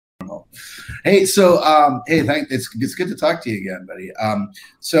phenomenal. Hey, so it's good to talk to you again, buddy.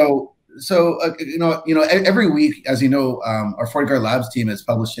 Every week, as you know, our FortiGuard Labs team is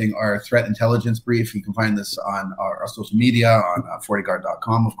publishing our threat intelligence brief. You can find this on our social media, on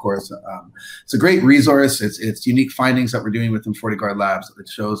FortiGuard.com, of course. It's a great resource. It's unique findings that we're doing within FortiGuard Labs. It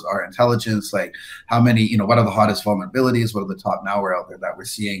shows our intelligence, like how many, what are the hottest vulnerabilities, what are the top malware out there that we're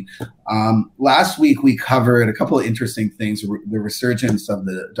seeing. Last week, we covered a couple of interesting things. The resurgence of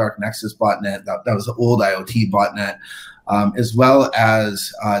the Dark Nexus botnet, that was the old IoT botnet. As well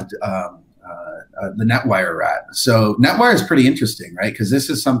as the NetWire rat. So NetWire is pretty interesting, right? Because this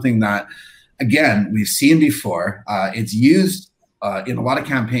is something that, again, we've seen before. It's used in a lot of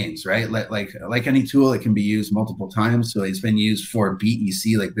campaigns, right? Like any tool, it can be used multiple times. So it's been used for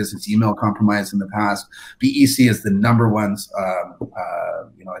BEC, like business email compromise in the past. BEC is the number one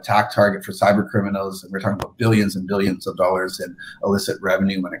attack target for cyber criminals. And we're talking about billions and billions of dollars in illicit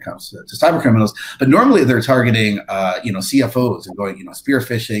revenue when it comes to cyber criminals. But normally they're targeting, CFOs and going, spear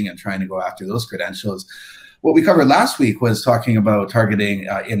phishing and trying to go after those credentials. What we covered last week was talking about targeting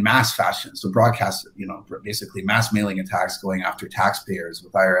in mass fashion. So broadcast, basically mass mailing attacks going after taxpayers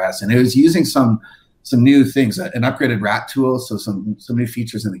with IRS. And it was using some new things, an upgraded rat tool, so some new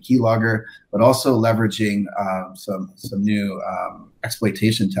features in the keylogger, but also leveraging some new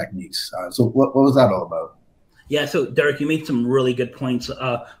exploitation techniques. So what was that all about? Yeah, so Derek, you made some really good points.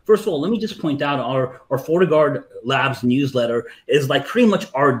 First of all, let me just point out our FortiGuard Labs newsletter is like pretty much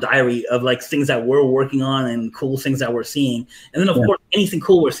our diary of like things that we're working on and cool things that we're seeing. And then, of course, anything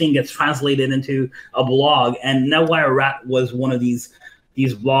cool we're seeing gets translated into a blog. And NetWire Rat was one of these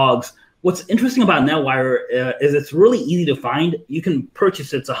blogs. What's interesting about NetWire is it's really easy to find. You can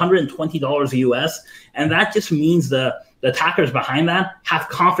purchase it. It's $120 US, and that just means the attackers behind that have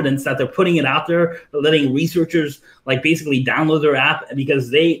confidence that they're putting it out there, letting researchers like basically download their app because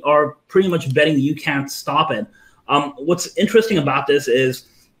they are pretty much betting you can't stop it. What's interesting about this is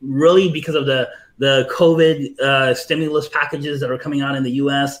really because of the COVID stimulus packages that are coming out in the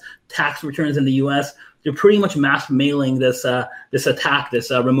U.S., tax returns in the U.S., they're pretty much mass mailing this attack,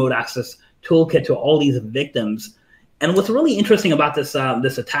 this remote access toolkit to all these victims. And what's really interesting about this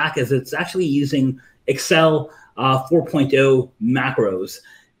attack is it's actually using Excel 4.0 macros.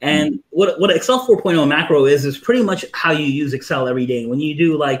 And what Excel 4.0 macro is pretty much how you use Excel every day. When you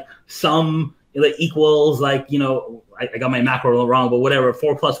do like sum, like equals, like, I got my macro wrong, but whatever,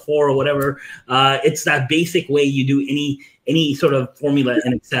 4 plus 4 or whatever, it's that basic way you do any sort of formula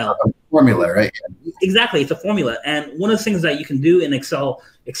in Excel. Formula, right? Exactly, it's a formula. And one of the things that you can do in Excel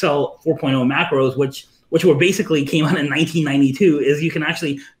 4.0 macros, which were basically came out in 1992, is you can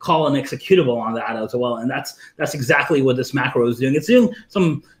actually call an executable on that as well. And that's exactly what this macro is doing. It's doing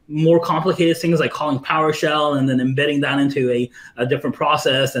some more complicated things like calling PowerShell and then embedding that into a different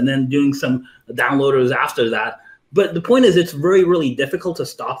process and then doing some downloaders after that. But the point is it's very, really difficult to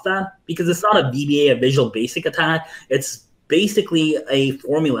stop that because it's not a VBA, a Visual Basic attack. It's basically a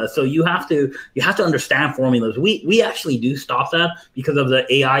formula. So you have to understand formulas. We actually do stop that because of the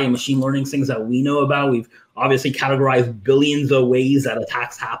AI and machine learning things that we know about. We've obviously categorized billions of ways that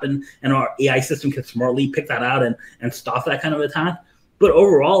attacks happen, and our AI system can smartly pick that out and stop that kind of attack. But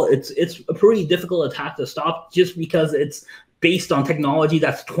overall, it's a pretty difficult attack to stop just because it's based on technology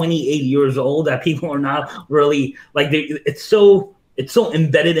that's 28 years old that people are not really like. It's so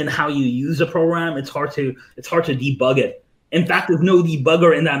embedded in how you use a program. It's hard to debug it. In fact, there's no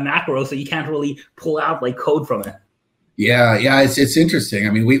debugger in that macro, so you can't really pull out like code from it. Yeah, it's interesting.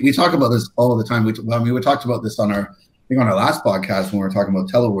 I mean, we talk about this all the time. We talked about this on our last podcast when we were talking about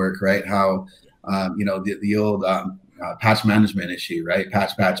telework, right? How the old patch management issue, right?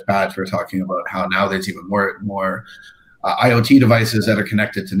 Patch. We're talking about how now there's even more IoT devices that are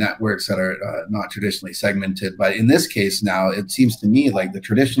connected to networks that are not traditionally segmented. But in this case now, it seems to me like the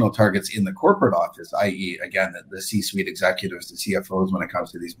traditional targets in the corporate office, i.e., again, the C-suite executives, the CFOs, when it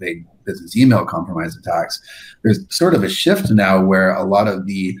comes to these big business email compromise attacks, there's sort of a shift now where a lot of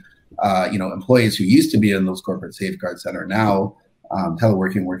the employees who used to be in those corporate safeguards that are now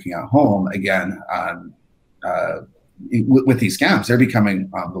teleworking, working at home, again, with these scams, they're becoming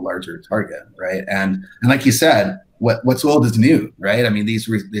the larger target, right? And like you said, what's old is new, right? I mean, it's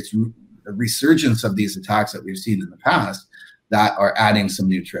a resurgence of these attacks that we've seen in the past that are adding some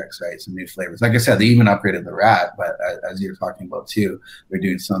new tricks, right? Some new flavors. Like I said, they even upgraded the rat, but as you're talking about too, they're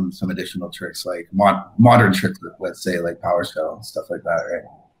doing some additional tricks, like modern tricks, let's say, like PowerShell and stuff like that, right?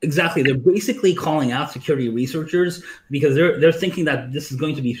 Exactly. They're basically calling out security researchers because they're thinking that this is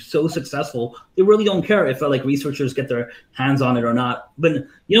going to be so successful. They really don't care if like researchers get their hands on it or not. But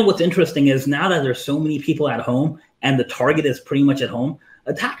what's interesting is now that there's so many people at home and the target is pretty much at home,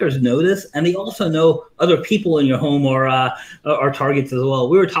 attackers know this, and they also know other people in your home are targets as well.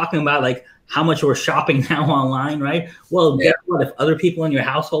 We were talking about like how much we're shopping now online, right? Well, guess what? If other people in your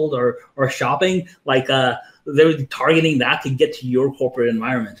household are shopping, like they're targeting that to get to your corporate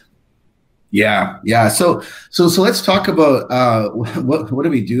environment. Yeah. So let's talk about what do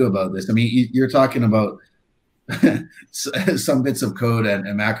we do about this? I mean, you're talking about some bits of code and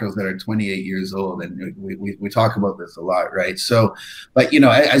macros that are 28 years old, and we talk about this a lot, right? So, but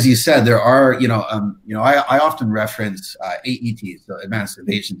as you said, there are I often reference AETs, so advanced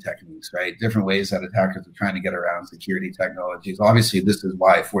evasion techniques, right? Different ways that attackers are trying to get around security technologies. Obviously, this is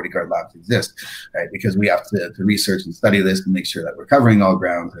why FortiGuard Labs exist, right? Because we have to research and study this and make sure that we're covering all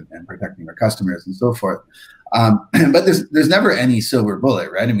grounds and protecting our customers and so forth. But there's never any silver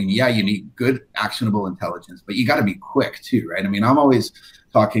bullet, right? I mean, yeah, you need good actionable intelligence, but you got to be quick too, right? I mean, I'm always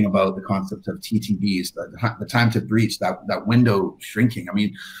talking about the concept of TTBs, the time to breach, that window shrinking. I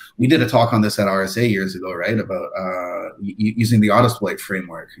mean, we did a talk on this at RSA years ago, right? About using the Autosploit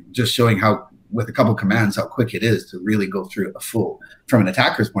framework, just showing how, with a couple commands, how quick it is to really go through from an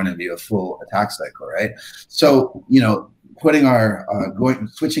attacker's point of view, a full attack cycle, right? So, putting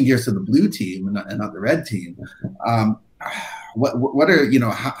switching gears to the blue team and not the red team. What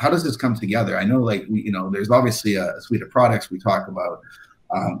are how does this come together? I know, like, there's obviously a suite of products we talk about.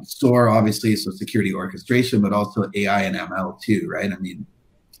 SOAR, obviously, so security orchestration, but also AI and ML too, right? I mean,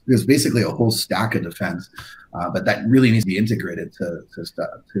 there's basically a whole stack of defense, but that really needs to be integrated to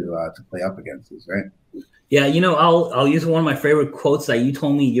play up against this, right? Yeah, I'll use one of my favorite quotes that you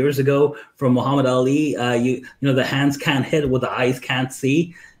told me years ago from Muhammad Ali. The hands can't hit what the eyes can't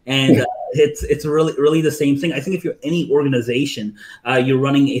see, and it's really the same thing. I think if you're any organization, you're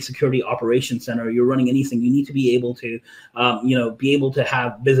running a security operations center, you're running anything, you need to be able to, be able to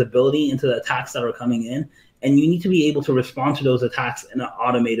have visibility into the attacks that are coming in, and you need to be able to respond to those attacks in an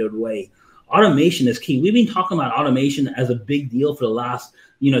automated way. Automation is key. We've been talking about automation as a big deal for the last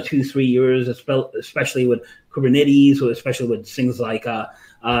 2-3 years, especially with Kubernetes, or especially with things like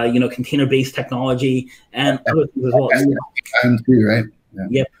container-based technology and other things as well. Too, right?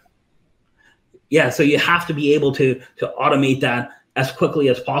 Yep. Yeah, so you have to be able to automate that as quickly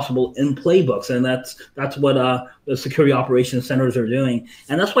as possible in playbooks, and that's what the security operations centers are doing.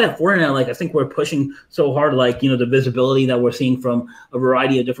 And that's why at Fortinet, I think we're pushing so hard, the visibility that we're seeing from a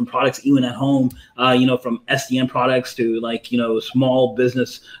variety of different products, even at home, from SDN products to small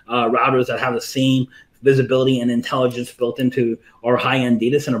business routers that have the same visibility and intelligence built into our high-end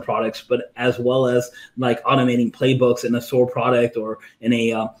data center products, but as well as automating playbooks in a SOAR product or in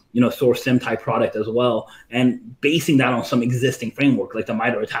a SOAR SIM type product as well, and basing that on some existing framework like the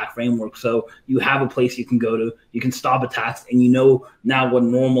MITRE ATT&CK framework. So you have a place you can go to, you can stop attacks, and now what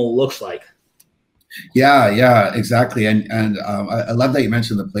normal looks like. Yeah, exactly. And I love that you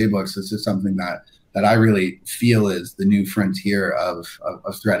mentioned the playbooks. This is something that I really feel is the new frontier of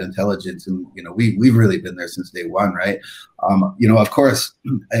threat intelligence, and we've really been there since day one, right? Of course,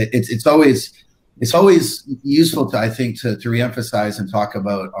 it's always useful to, I think, to reemphasize and talk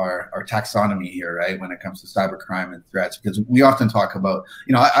about our taxonomy here, right? When it comes to cybercrime and threats, because we often talk about,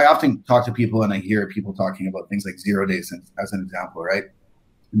 I often talk to people and I hear people talking about things like 0 days as an example, right?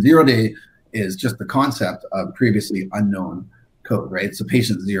 0 day is just the concept of previously unknown code, right? It's a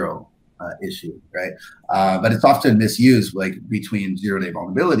patient zero issue, right? But it's often misused, between 0 day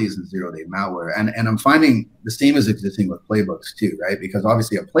vulnerabilities and 0 day malware. And I'm finding the same is existing with playbooks too, right? Because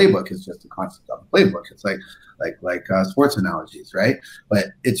obviously a playbook is just a concept of a playbook. It's like sports analogies, right? But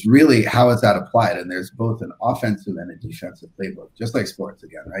it's really how is that applied? And there's both an offensive and a defensive playbook, just like sports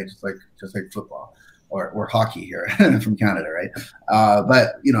again, right? Just like football. Or hockey here from Canada, right?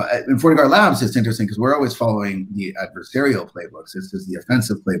 But in FortiGuard Labs, it's interesting because we're always following the adversarial playbooks. This is the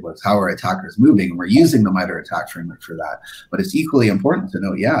offensive playbooks, how are attackers moving, and we're using the MITRE ATT&CK framework for that. But it's equally important to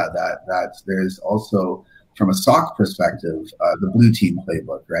know, that there's also, from a SOC perspective, the blue team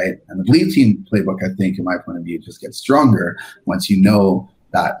playbook, right? And the blue team playbook, I think, in my point of view, just gets stronger once you know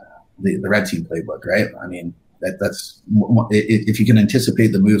that the red team playbook, right? I mean, that's if you can anticipate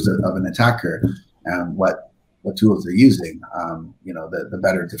the moves of an attacker and what tools they're using, the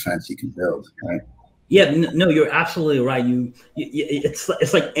better defense you can build, right? Yeah, no, you're absolutely right.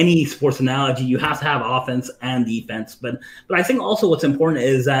 It's like any sports analogy. You have to have offense and defense, but I think also what's important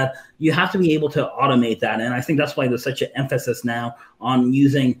is that you have to be able to automate that, and I think that's why there's such an emphasis now on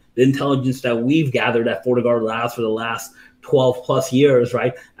using the intelligence that we've gathered at FortiGuard Labs for the last 12 plus years,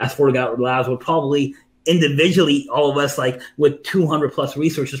 right? As FortiGuard Labs would probably individually, all of us with 200 plus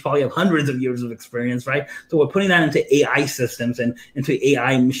researchers probably have hundreds of years of experience, right? So we're putting that into AI systems and into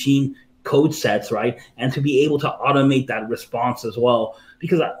AI machine code sets, right? And to be able to automate that response as well.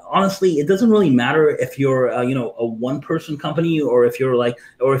 Because honestly, it doesn't really matter if you're, a one-person company, or if you're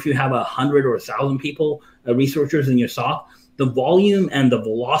or if you have 100 or 1,000 people, researchers in your SOC. The volume and the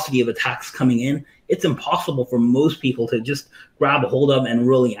velocity of attacks coming in, it's impossible for most people to just grab a hold of and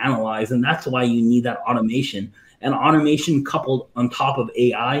really analyze. And that's why you need that automation. And automation coupled on top of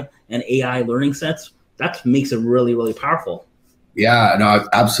AI and AI learning sets, that makes it really, really powerful. Yeah, no,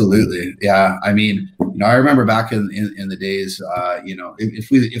 absolutely. Yeah, I mean, I remember back in the days,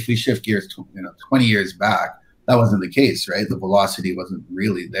 if we shift gears, 20 years back, that wasn't the case, right? The velocity wasn't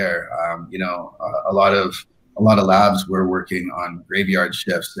really there. A lot of labs were working on graveyard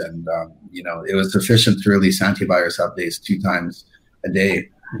shifts, and it was sufficient to release antivirus updates 2 times a day.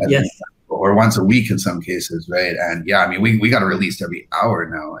 Yes. Or once a week in some cases, right? And yeah, I mean, we got it released every hour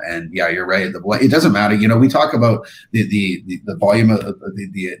now. And yeah, you're right. It doesn't matter. We talk about the volume of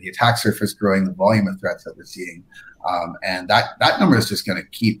the attack surface growing, the volume of threats that we're seeing, and that number is just going to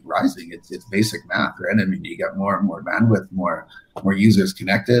keep rising. It's basic math, right? I mean, you get more and more bandwidth, more users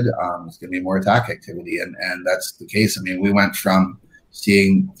connected. It's going to be more attack activity, and that's the case. I mean, we went from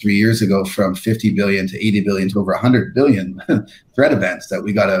seeing 3 years ago from 50 billion to 80 billion to over 100 billion threat events that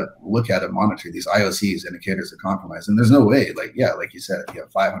we got to look at and monitor, these IOCs, indicators of compromise. And there's no way, like you said, if you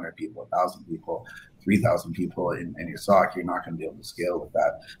have 500 people, 1,000 people, 3,000 people in your SOC, you're not going to be able to scale with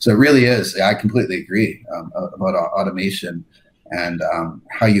that. So it really is, I completely agree about automation and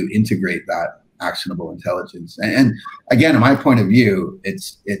how you integrate that actionable intelligence. And again, in my point of view,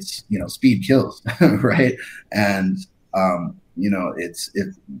 it's speed kills, right? And it's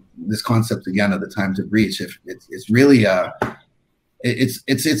this concept again of the time to breach. If it's really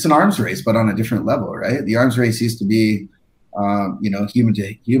it's an arms race, but on a different level, right? The arms race used to be human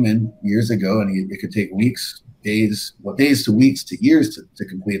to human years ago, and it could take days to weeks to years to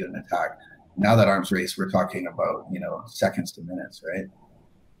complete an attack. Now that arms race, we're talking about seconds to minutes, right?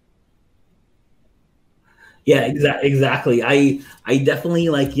 Yeah, exactly. I definitely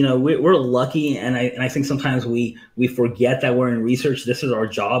we're lucky, and I think sometimes we forget that we're in research. This is our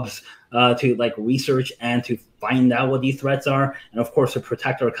jobs to research and to find out what these threats are, and of course to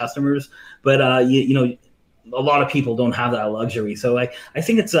protect our customers. But a lot of people don't have that luxury. So I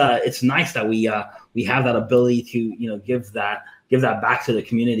think it's nice that we have that ability to give that back to the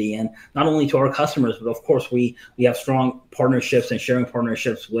community, and not only to our customers, but of course we have strong partnerships and sharing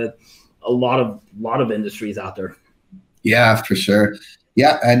partnerships with a lot of industries out there. Yeah, for sure.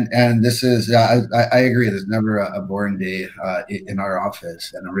 Yeah, and this is I agree. There's never a boring day in our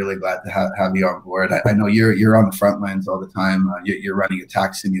office, and I'm really glad to have you on board. I know you're on the front lines all the time. You're running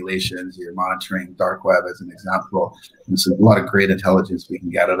attack simulations. You're monitoring dark web as an example. And so a lot of great intelligence we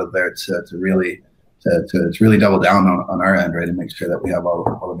can get out of there to really double down on our end, right, and make sure that we have all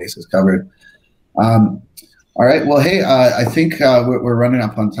the bases covered. All right. Well, hey, I think we're running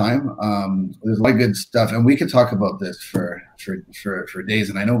up on time. There's a lot of good stuff, and we could talk about this for days,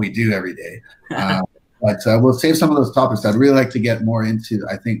 and I know we do every day. But we'll save some of those topics. I'd really like to get more into,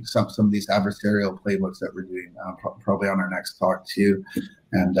 I think, some of these adversarial playbooks that we're doing, probably on our next talk too,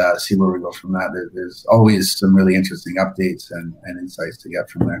 and see where we go from that. There's always some really interesting updates and insights to get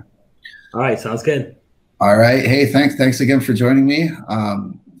from there. All right. Sounds good. All right. Hey, thanks again for joining me.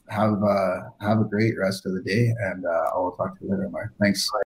 Have a great rest of the day, and I'll talk to you later, Mark. Thanks.